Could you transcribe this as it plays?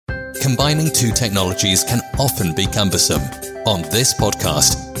combining two technologies can often be cumbersome. On this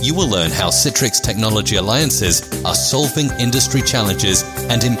podcast, you will learn how Citrix technology alliances are solving industry challenges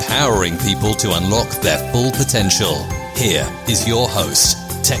and empowering people to unlock their full potential. Here is your host,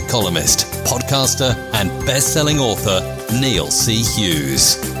 tech columnist, podcaster, and best-selling author, Neil C.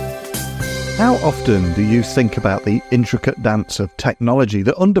 Hughes. How often do you think about the intricate dance of technology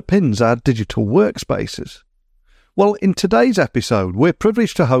that underpins our digital workspaces? Well, in today's episode, we're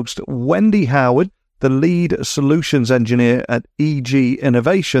privileged to host Wendy Howard, the lead solutions engineer at EG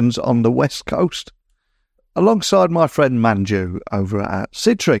Innovations on the West Coast, alongside my friend Manju over at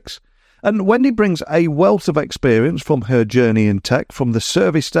Citrix. And Wendy brings a wealth of experience from her journey in tech, from the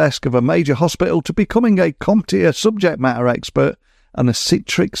service desk of a major hospital to becoming a CompTIA subject matter expert and a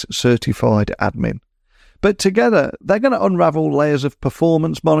Citrix certified admin. But together, they're going to unravel layers of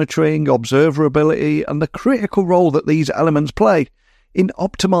performance monitoring, observability, and the critical role that these elements play in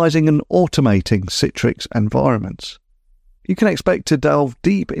optimizing and automating Citrix environments. You can expect to delve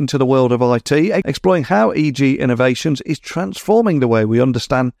deep into the world of IT, exploring how EG Innovations is transforming the way we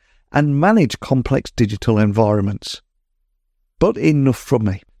understand and manage complex digital environments. But enough from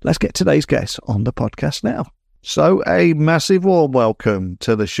me. Let's get today's guest on the podcast now. So a massive warm welcome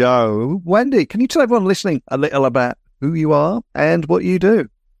to the show. Wendy, can you tell everyone listening a little about who you are and what you do?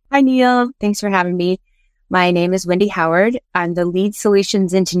 Hi, Neil. Thanks for having me. My name is Wendy Howard. I'm the lead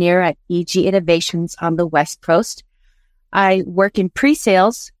solutions engineer at EG Innovations on the West Coast. I work in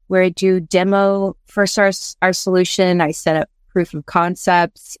pre-sales where I do demo for our solution. I set up proof of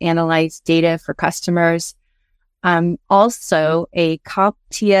concepts, analyze data for customers. I'm also a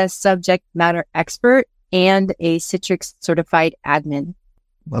CompTIA subject matter expert and a Citrix certified admin.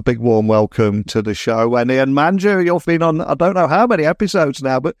 A big warm welcome to the show, Wendy. And Manju, you've been on, I don't know how many episodes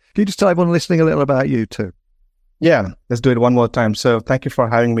now, but can you just tell everyone listening a little about you too? Yeah, let's do it one more time. So thank you for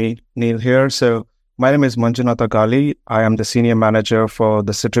having me, Neil, here. So my name is Manju Gali. I am the senior manager for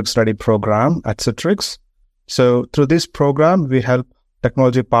the Citrix Ready program at Citrix. So through this program, we help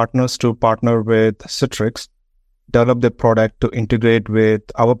technology partners to partner with Citrix, develop the product to integrate with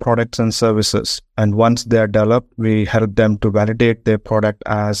our products and services. And once they're developed, we help them to validate their product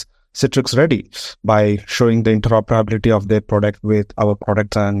as Citrix Ready by showing the interoperability of their product with our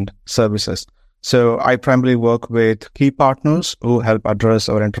products and services. So I primarily work with key partners who help address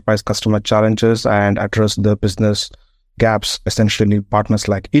our enterprise customer challenges and address the business gaps, essentially partners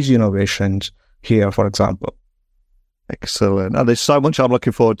like EG Innovations here, for example. Excellent. And there's so much I'm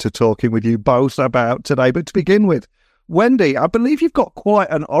looking forward to talking with you both about today. But to begin with, Wendy, I believe you've got quite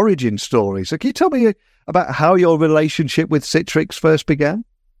an origin story. So can you tell me about how your relationship with Citrix first began?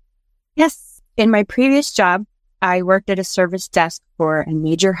 Yes. In my previous job, I worked at a service desk for a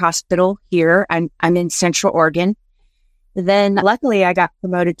major hospital here. I'm in Central Oregon. Then luckily I got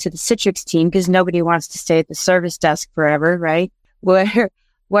promoted to the Citrix team because nobody wants to stay at the service desk forever, right? Where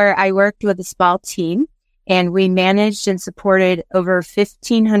I worked with a small team. And we managed and supported over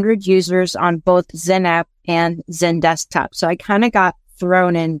 1,500 users on both XenApp and XenDesktop. So I kind of got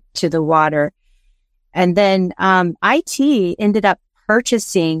thrown into the water. And then IT ended up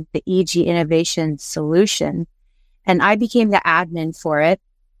purchasing the EG Innovation solution, and I became the admin for it.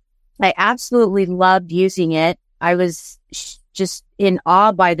 I absolutely loved using it. I was just in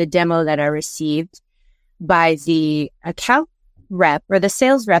awe by the demo that I received by the account rep or the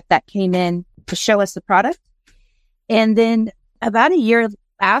sales rep that came in to show us the product. And then about a year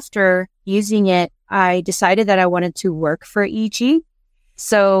after using it, I decided that I wanted to work for EG.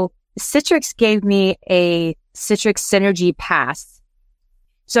 So Citrix gave me a Citrix Synergy Pass.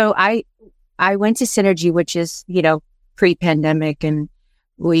 So I went to Synergy, which is, pre-pandemic, and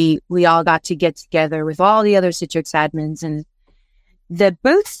we all got to get together with all the other Citrix admins and the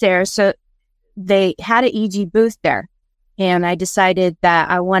booths there. So they had an EG booth there. And I decided that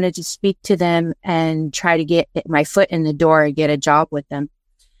I wanted to speak to them and try to get my foot in the door and get a job with them.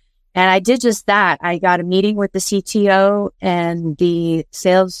 And I did just that. I got a meeting with the CTO and the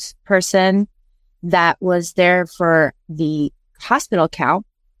salesperson that was there for the hospital account.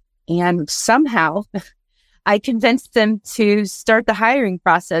 And somehow I convinced them to start the hiring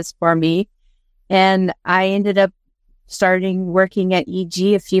process for me. And I ended up starting working at EG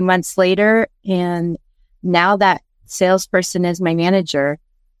a few months later. And now that salesperson is my manager.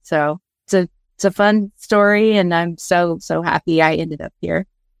 So it's a fun story, and I'm so happy I ended up here.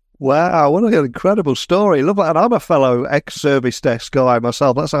 Wow, what an incredible story. Love that. And I'm a fellow ex-service desk guy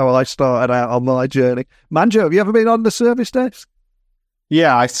myself. That's how I started out on my journey. Manju, have you ever been on the service desk?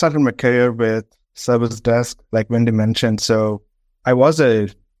 Yeah, I started my career with service desk, like Wendy mentioned. So I was a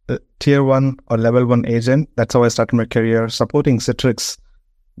tier 1 or level 1 agent. That's how I started my career supporting Citrix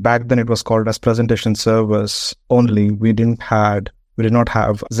back then it was called as presentation servers only. We did not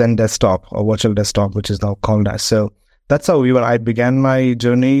have Zen desktop or virtual desktop, which is now called as. So that's how I began my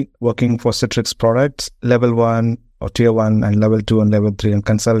journey working for Citrix products, level 1 or tier 1 and level 2 and level 3 and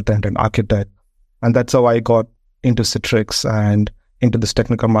consultant and architect. And that's how I got into Citrix and into this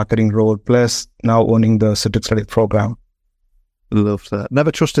technical marketing role, plus now owning the Citrix Ready program. Love that.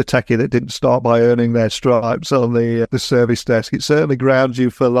 Never trust a techie that didn't start by earning their stripes on the service desk. It certainly grounds you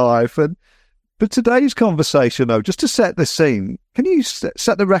for life. And for today's conversation, though, just to set the scene, can you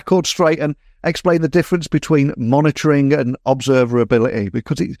set the record straight and explain the difference between monitoring and observability?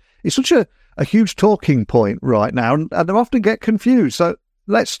 Because it's such a huge talking point right now, and they often get confused. So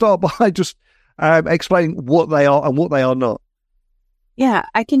let's start by just explaining what they are and what they are not. Yeah,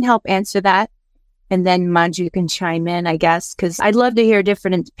 I can help answer that. And then Manju can chime in, I guess, because I'd love to hear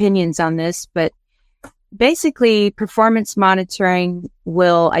different opinions on this. But basically, performance monitoring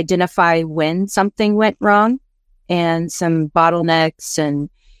will identify when something went wrong and some bottlenecks and,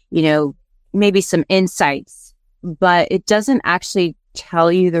 maybe some insights. But it doesn't actually tell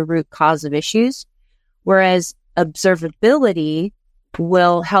you the root cause of issues. Whereas observability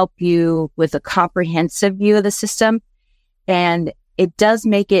will help you with a comprehensive view of the system. And it does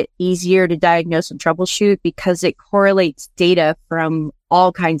make it easier to diagnose and troubleshoot because it correlates data from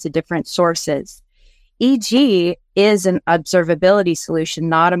all kinds of different sources. EG is an observability solution,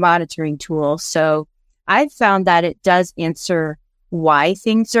 not a monitoring tool. So I've found that it does answer why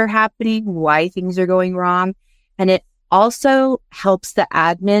things are happening, why things are going wrong. And it also helps the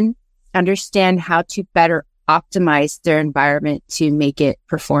admin understand how to better optimize their environment to make it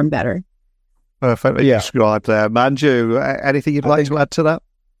perform better. Perfectly described there. Manju, anything you'd like to add to that?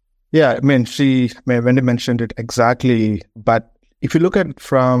 Yeah, Wendy mentioned it exactly. But if you look at it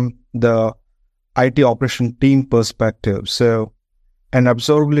from the IT operation team perspective, so an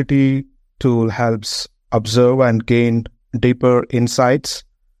observability tool helps observe and gain deeper insights,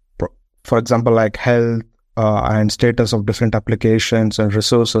 for example, like health and status of different applications and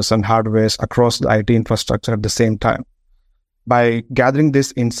resources and hardwares across the IT infrastructure at the same time. By gathering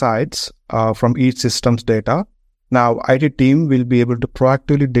these insights from each system's data, now IT team will be able to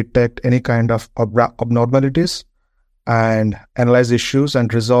proactively detect any kind of abnormalities and analyze issues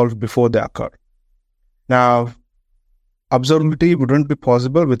and resolve before they occur. Now, observability wouldn't be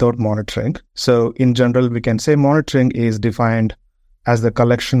possible without monitoring. So in general, we can say monitoring is defined as the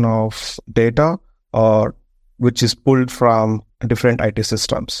collection of data or which is pulled from different IT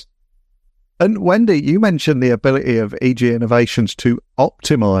systems. And Wendy, you mentioned the ability of EG Innovations to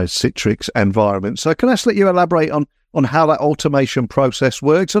optimize Citrix environments. So can I let you elaborate on how that automation process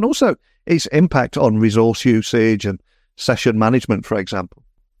works and also its impact on resource usage and session management, for example?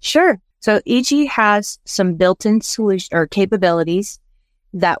 Sure. So EG has some built-in solution or capabilities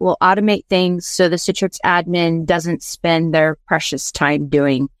that will automate things so the Citrix admin doesn't spend their precious time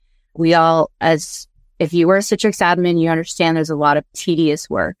doing. If you were a Citrix admin, you understand there's a lot of tedious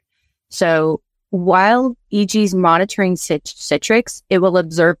work. So while EG's monitoring Citrix, it will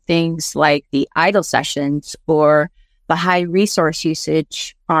observe things like the idle sessions or the high resource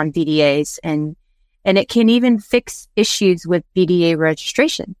usage on VDAs, and it can even fix issues with VDA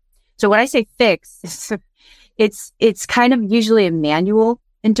registration. So when I say fix, it's kind of usually a manual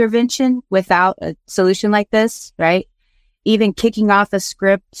intervention without a solution like this, right? Even kicking off a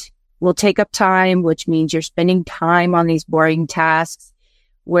script will take up time, which means you're spending time on these boring tasks,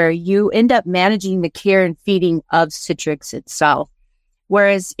 where you end up managing the care and feeding of Citrix itself.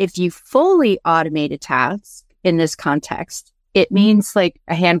 Whereas if you fully automate a task in this context, it means like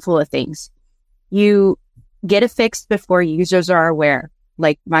a handful of things. You get it fixed before users are aware.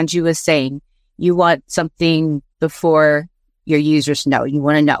 Like Manju was saying, you want something before your users know. You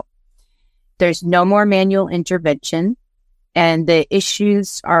want to know. There's no more manual intervention and the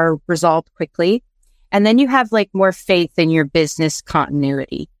issues are resolved quickly. And then you have like more faith in your business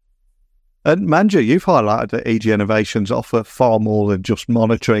continuity. And Manju, you've highlighted that EG Innovations offer far more than just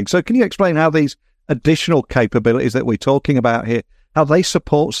monitoring. So can you explain how these additional capabilities that we're talking about here, how they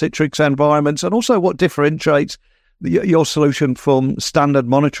support Citrix environments and also what differentiates your solution from standard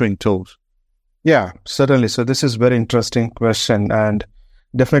monitoring tools? Yeah, certainly. So this is a very interesting question. And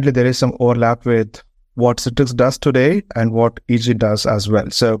definitely there is some overlap with what Citrix does today and what EG does as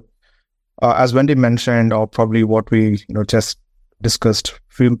well. So as Wendy mentioned, or probably what we just discussed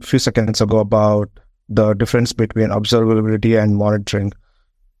few seconds ago about the difference between observability and monitoring.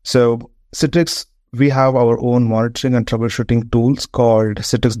 So Citrix, we have our own monitoring and troubleshooting tools called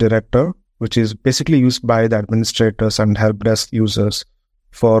Citrix Director, which is basically used by the administrators and help desk users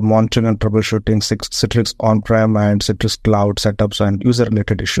for monitoring and troubleshooting Citrix on-prem and Citrix cloud setups and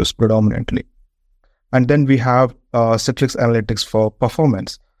user-related issues predominantly. And then we have Citrix Analytics for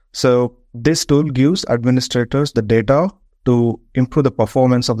performance. So this tool gives administrators the data to improve the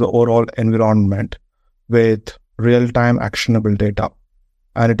performance of the overall environment with real-time actionable data.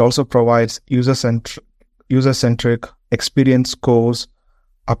 And it also provides user-centric experience scores,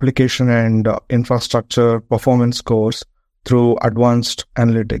 application and infrastructure performance scores through advanced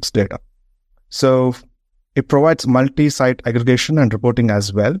analytics data. So it provides multi-site aggregation and reporting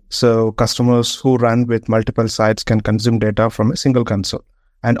as well. So customers who run with multiple sites can consume data from a single console.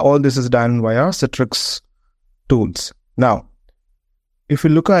 And all this is done via Citrix tools. Now, if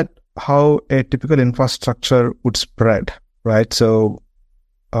you look at how a typical infrastructure would spread, right? So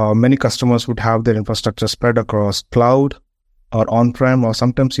many customers would have their infrastructure spread across cloud or on-prem or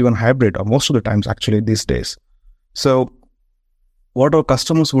sometimes even hybrid, or most of the times actually these days. So what our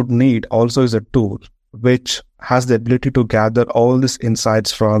customers would need also is a tool which has the ability to gather all these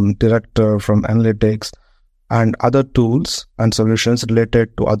insights from Director, from Analytics, and other tools and solutions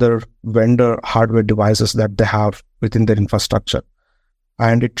related to other vendor hardware devices that they have within their infrastructure.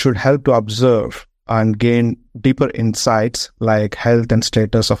 And it should help to observe and gain deeper insights like health and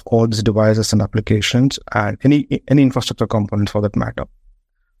status of all these devices and applications and any infrastructure component for that matter.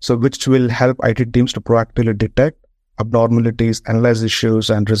 So which will help IT teams to proactively detect abnormalities, analyze issues,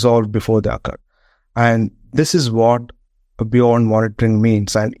 and resolve before they occur. And this is what beyond monitoring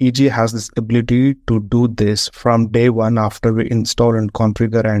means. And EG has this ability to do this from day one after we install and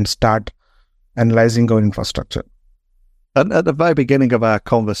configure and start analyzing our infrastructure. And at the very beginning of our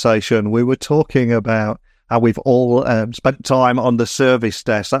conversation, we were talking about how we've all spent time on the service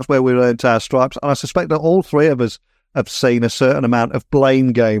desk. That's where we learned our stripes. And I suspect that all three of us have seen a certain amount of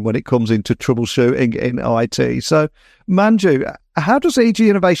blame game when it comes into troubleshooting in IT. So, Manju, how does EG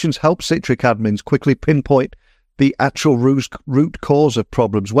Innovations help Citrix admins quickly pinpoint the actual root cause of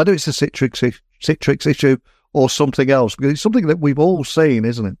problems, whether it's a Citrix issue or something else? Because it's something that we've all seen,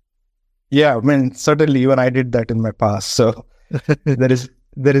 isn't it? Yeah, I mean, certainly even I did that in my past. So there is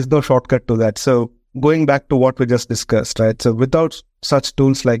no shortcut to that. So going back to what we just discussed, right? So without such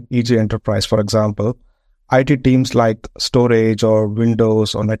tools like EG Enterprise, for example, IT teams like storage or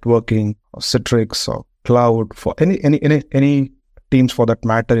Windows or networking or Citrix or cloud, for any teams for that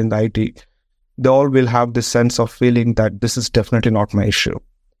matter in the IT, they all will have this sense of feeling that this is definitely not my issue,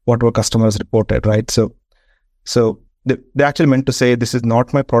 what our customers reported, right? So they actually meant to say, this is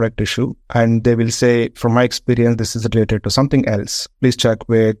not my product issue. And they will say, from my experience, this is related to something else. Please check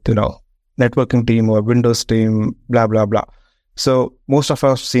with, networking team or Windows team, blah, blah, blah. So most of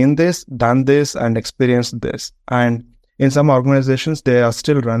us have seen this, done this, and experienced this. And in some organizations, they're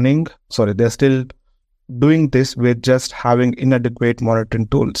still doing this with just having inadequate monitoring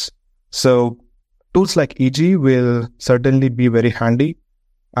tools. So tools like EG will certainly be very handy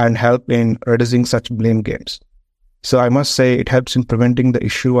and help in reducing such blame games. So I must say it helps in preventing the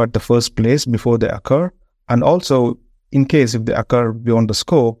issue at the first place before they occur. And also, in case if they occur beyond the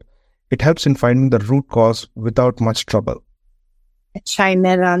scope, it helps in finding the root cause without much trouble. Chime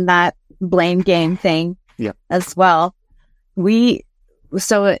in on that blame game thing as well.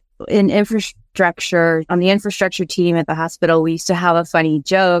 So in infrastructure, on the infrastructure team at the hospital, we used to have a funny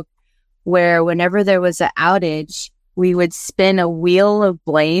joke where whenever there was an outage, we would spin a wheel of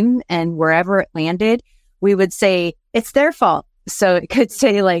blame, and wherever it landed, we would say, it's their fault. So it could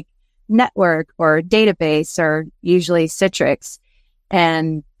say like network or database or usually Citrix.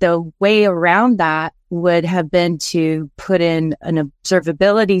 And the way around that would have been to put in an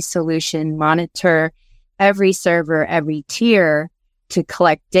observability solution, monitor every server, every tier to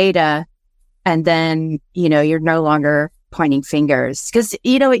collect data. And then, you're no longer pointing fingers. Because,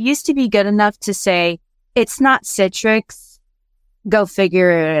 it used to be good enough to say, it's not Citrix, go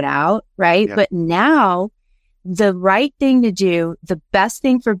figure it out, right? Yeah. But now, the right thing to do, the best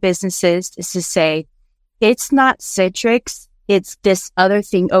thing for businesses is to say, it's not Citrix, it's this other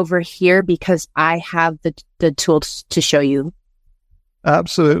thing over here because I have the tools to show you.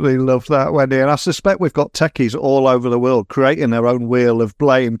 Absolutely love that, Wendy. And I suspect we've got techies all over the world creating their own wheel of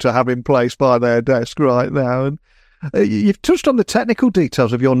blame to have in place by their desk right now. And you've touched on the technical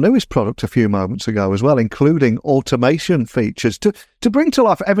details of your newest product a few moments ago as well, including automation features to bring to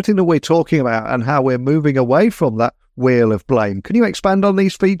life everything that we're talking about and how we're moving away from that wheel of blame. Can you expand on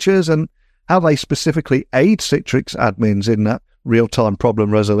these features and how they specifically aid Citrix admins in that real-time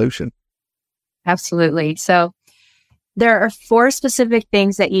problem resolution? Absolutely. So there are 4 specific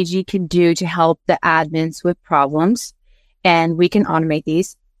things that EG can do to help the admins with problems, and we can automate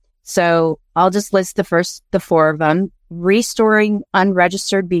these. So I'll just list the 4 of them. restoring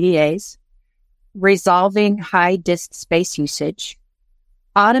unregistered BDAs, resolving high disk space usage,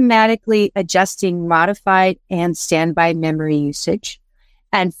 automatically adjusting modified and standby memory usage,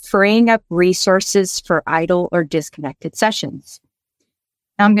 and freeing up resources for idle or disconnected sessions.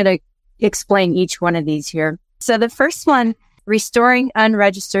 I'm going to explain each one of these here. So the first one, restoring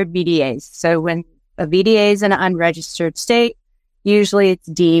unregistered BDAs. So when a VDA is in an unregistered state, usually it's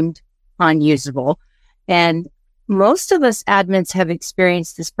deemed unusable. And most of us admins have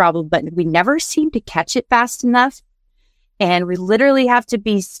experienced this problem, but we never seem to catch it fast enough. And we literally have to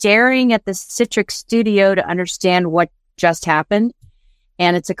be staring at the Citrix Studio to understand what just happened.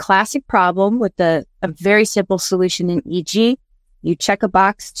 And it's a classic problem with a very simple solution in EG. You check a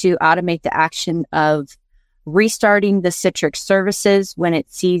box to automate the action of restarting the Citrix services when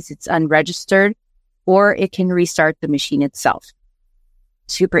it sees it's unregistered, or it can restart the machine itself.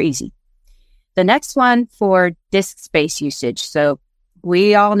 Super easy. The next one for disk space usage. So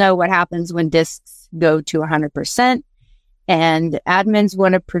we all know what happens when disks go to 100%, and admins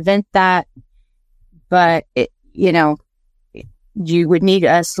want to prevent that. But, you would need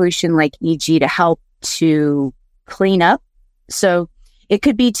a solution like EG to help to clean up. So it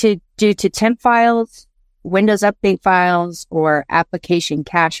could be due to temp files, Windows update files, or application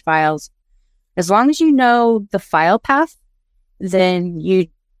cache files. As long as you know the file path, then you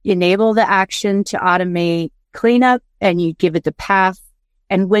enable the action to automate cleanup, and you give it the path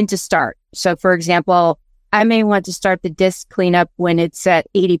and when to start. So for example, I may want to start the disk cleanup when it's at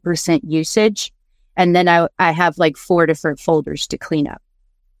 80% usage, and then I have like 4 different folders to clean up.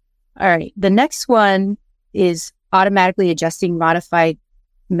 All right. The next one is automatically adjusting modified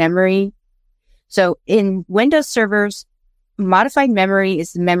memory. So in Windows servers, modified memory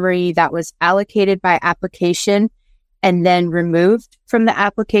is the memory that was allocated by application and then removed from the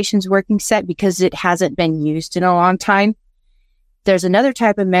application's working set because it hasn't been used in a long time. There's another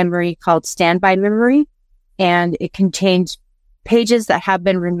type of memory called standby memory, and it contains pages that have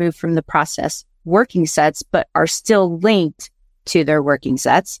been removed from the process working sets, but are still linked to their working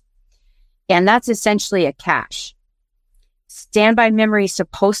sets. And that's essentially a cache. Standby memory is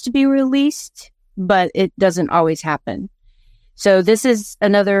supposed to be released, but it doesn't always happen. So this is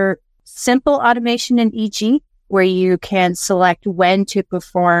another simple automation in EG where you can select when to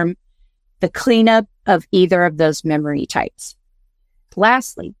perform the cleanup of either of those memory types.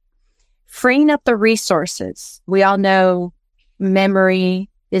 Lastly, freeing up the resources. We all know memory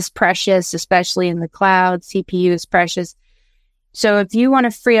is precious, especially in the cloud. CPU is precious. So if you want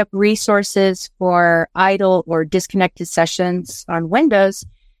to free up resources for idle or disconnected sessions on Windows,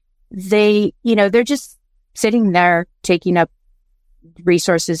 they're just sitting there taking up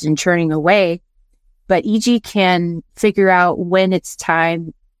resources and churning away. But EG can figure out when it's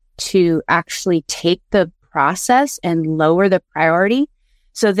time to actually take the process and lower the priority.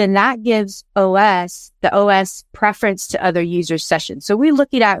 So then that gives the OS preference to other user sessions. So we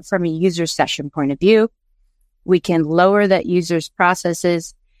look at it from a user session point of view. We can lower that user's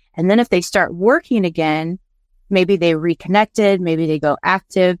processes. And then if they start working again, maybe they reconnected, maybe they go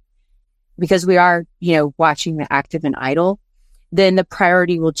active, because we are, watching the active and idle, then the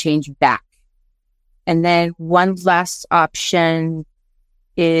priority will change back. And then one last option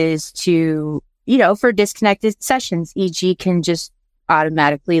is to, for disconnected sessions, EG can just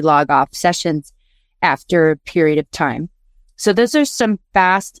automatically log off sessions after a period of time. So those are some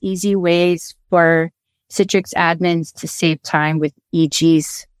fast, easy ways for Citrix admins to save time with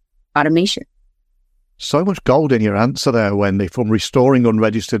EG's automation. So much gold in your answer there, Wendy, from restoring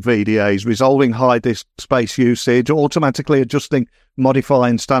unregistered VDAs, resolving high disk space usage, automatically adjusting,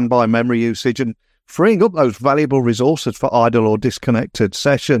 modifying standby memory usage, and freeing up those valuable resources for idle or disconnected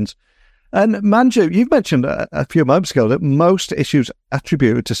sessions. And Manju, you've mentioned a few moments ago that most issues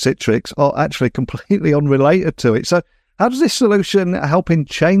attributed to Citrix are actually completely unrelated to it. So how does this solution help in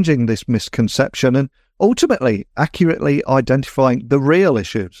changing this misconception and ultimately accurately identifying the real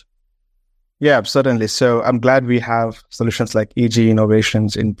issues? Yeah, certainly. So I'm glad we have solutions like EG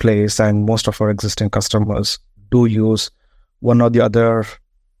Innovations in place, and most of our existing customers do use one or the other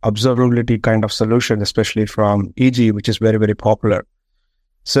observability kind of solution, especially from EG, which is very, very popular.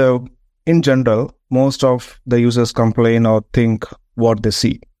 So in general, most of the users complain or think what they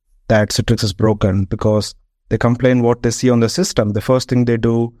see, that Citrix is broken, because they complain what they see on the system. The first thing they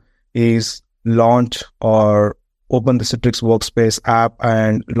do is launch or open the Citrix Workspace app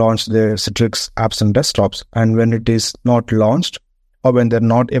and launch the Citrix apps and desktops. And when it is not launched, or when they're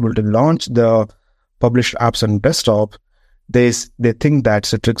not able to launch the published apps and desktop, they think that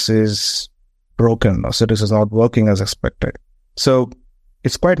Citrix is broken or Citrix is not working as expected. So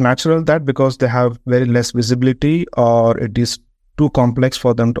it's quite natural that because they have very less visibility or it is too complex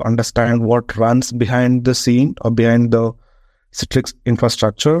for them to understand what runs behind the scene or behind the Citrix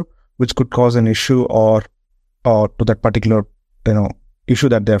infrastructure, which could cause an issue or to that particular issue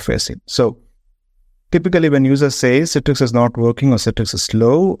that they're facing. So typically when users say Citrix is not working or Citrix is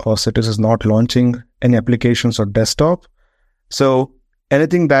slow or Citrix is not launching any applications or desktop, so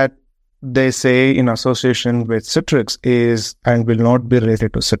anything that they say in association with Citrix is and will not be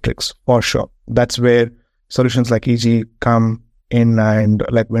related to Citrix for sure. That's where solutions like EG come in, and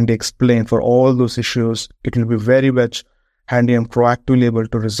like Wendy explained, for all those issues, it will be very much handy and proactively able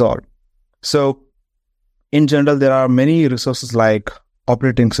to resolve. So in general, there are many resources like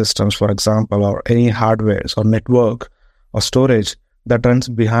operating systems, for example, or any hardware or network or storage that runs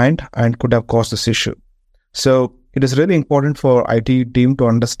behind and could have caused this issue. So it is really important for IT team to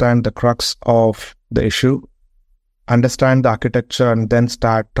understand the crux of the issue, understand the architecture, and then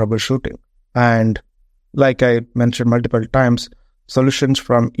start troubleshooting. And like I mentioned multiple times, solutions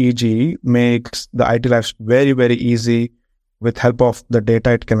from EG makes the IT lives very, very easy with help of the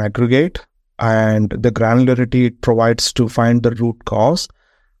data it can aggregate and the granularity it provides to find the root cause,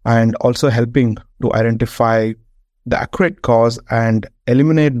 and also helping to identify the accurate cause and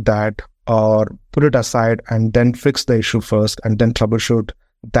eliminate that or put it aside and then fix the issue first and then troubleshoot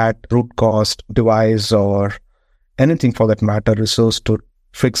that root cause device or anything for that matter resource to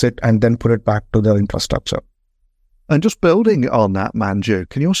fix it and then put it back to the infrastructure. And just building on that, Manju,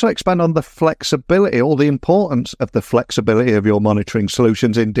 can you also expand on the flexibility or the importance of the flexibility of your monitoring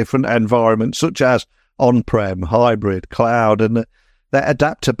solutions in different environments, such as on-prem, hybrid, cloud, and their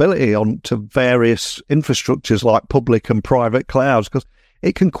adaptability onto various infrastructures like public and private clouds? Because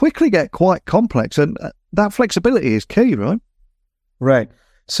it can quickly get quite complex, and that flexibility is key, right? Right.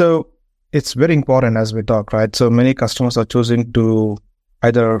 So it's very important as we talk, right? So many customers are choosing to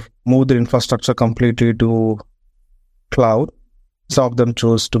either move their infrastructure completely to cloud. Some of them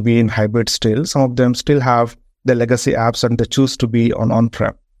choose to be in hybrid still. Some of them still have the legacy apps and they choose to be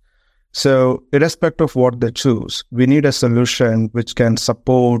on-prem. So irrespective of what they choose, we need a solution which can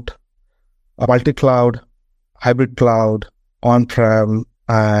support a multi-cloud, hybrid cloud, on-prem,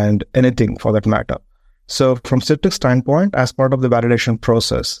 and anything for that matter. So from Citrix standpoint, as part of the validation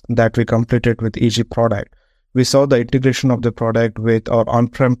process that we completed with EG product, we saw the integration of the product with our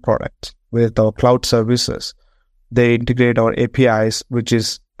on-prem product, with our cloud services. They integrate our APIs, which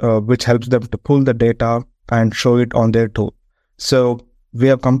helps them to pull the data and show it on their tool. So we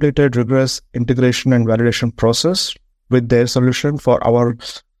have completed rigorous integration and validation process with their solution for our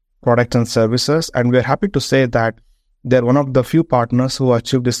products and services. And we're happy to say that they're one of the few partners who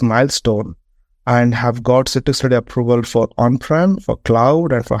achieved this milestone and have got Citrix Ready approval for on-prem, for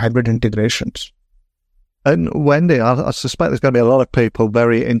cloud, and for hybrid integrations. And Wendy, I suspect there's going to be a lot of people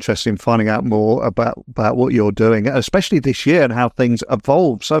very interested in finding out more about what you're doing, especially this year and how things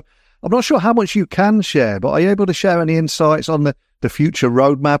evolve. So I'm not sure how much you can share, but are you able to share any insights on the future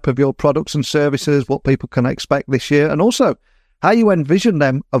roadmap of your products and services, what people can expect this year, and also how you envision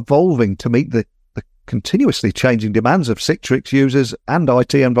them evolving to meet the continuously changing demands of Citrix users and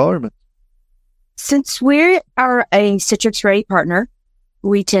IT environments? Since we are a Citrix Ready partner,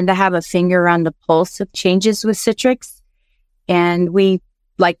 we tend to have a finger on the pulse of changes with Citrix, and we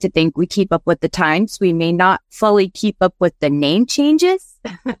like to think we keep up with the times. We may not fully keep up with the name changes,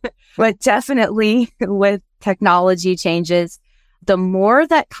 but definitely with technology changes. The more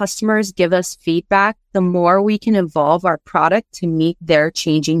that customers give us feedback, the more we can evolve our product to meet their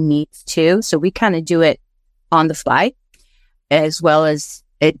changing needs too. So we kind of do it on the fly, as well as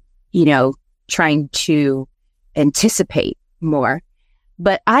it, trying to anticipate more.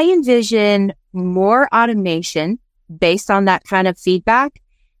 But I envision more automation based on that kind of feedback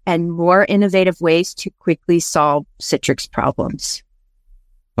and more innovative ways to quickly solve Citrix problems.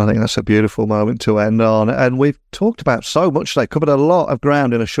 I think that's a beautiful moment to end on. And we've talked about so much today, covered a lot of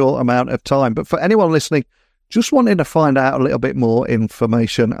ground in a short amount of time. But for anyone listening, just wanting to find out a little bit more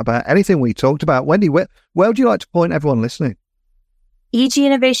information about anything we talked about, Wendy, where would you like to point everyone listening?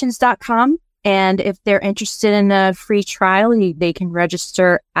 eginnovations.com. And if they're interested in a free trial, they can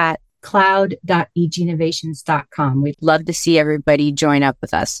register at cloud.eginnovations.com. We'd love to see everybody join up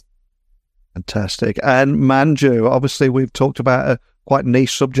with us. Fantastic. And Manju, obviously we've talked about a quite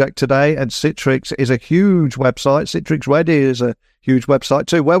niche subject today, and Citrix is a huge website. Citrix Ready is a huge website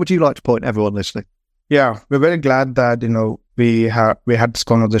too. Where would you like to point everyone listening? Yeah, we're very glad that, we had this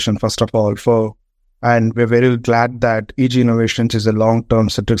conversation first of all, and we're very glad that EG Innovations is a long-term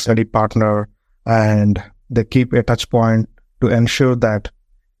Citrix Ready partner, and they keep a touch point to ensure that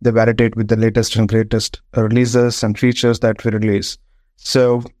they validate with the latest and greatest releases and features that we release.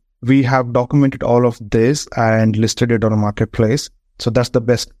 So we have documented all of this and listed it on a marketplace. So that's the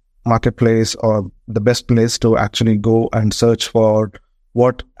best marketplace or the best place to actually go and search for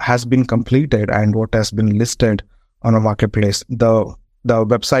what has been completed and what has been listed on a marketplace. The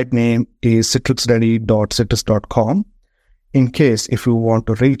website name is citrixready.citrix.com. In case if you want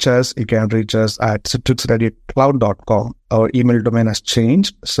to reach us, you can reach us at citrixready@cloud.com. Our email domain has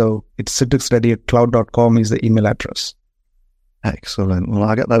changed, so it's citrixready@cloud.com is the email address. Excellent. Well,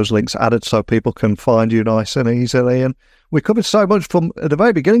 I'll get those links added so people can find you nice and easily. And we covered so much from at the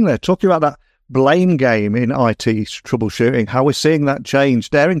very beginning there, talking about that blame game in IT troubleshooting, how we're seeing that change,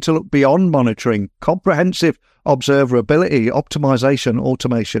 daring to look beyond monitoring, comprehensive observability, optimization,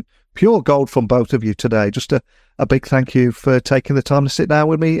 automation. Pure gold from both of you today. Just a big thank you for taking the time to sit down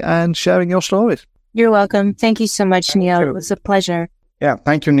with me and sharing your stories. You're welcome. Thank you so much, Neil. It was a pleasure. Yeah,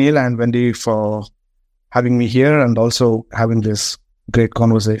 thank you, Neil and Wendy, for having me here and also having this great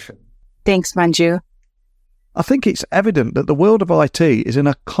conversation. Thanks, Manju. I think it's evident that the world of IT is in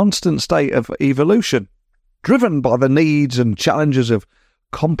a constant state of evolution, driven by the needs and challenges of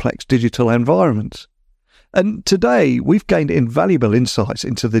complex digital environments. And today, we've gained invaluable insights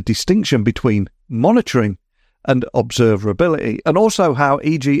into the distinction between monitoring and observability, and also how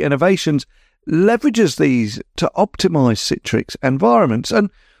EG Innovations leverages these to optimize Citrix environments. And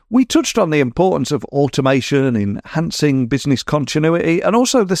we touched on the importance of automation, enhancing business continuity, and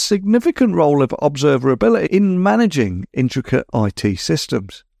also the significant role of observability in managing intricate IT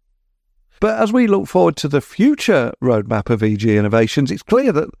systems. But as we look forward to the future roadmap of EG Innovations, it's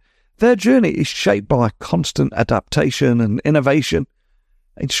clear that their journey is shaped by constant adaptation and innovation,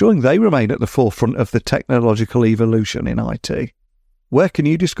 ensuring they remain at the forefront of the technological evolution in IT. Where can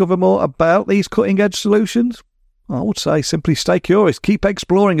you discover more about these cutting-edge solutions? I would say simply stay curious, keep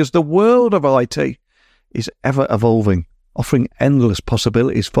exploring, as the world of IT is ever evolving, offering endless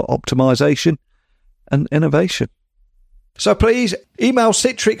possibilities for optimization and innovation. So please email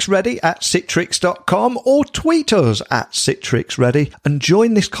Citrix Ready at citrix.com or tweet us at Citrix Ready and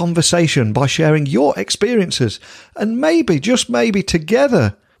join this conversation by sharing your experiences, and maybe, just maybe,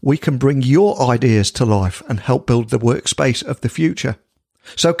 together we can bring your ideas to life and help build the workspace of the future.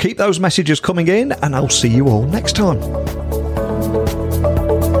 So keep those messages coming in, and I'll see you all next time.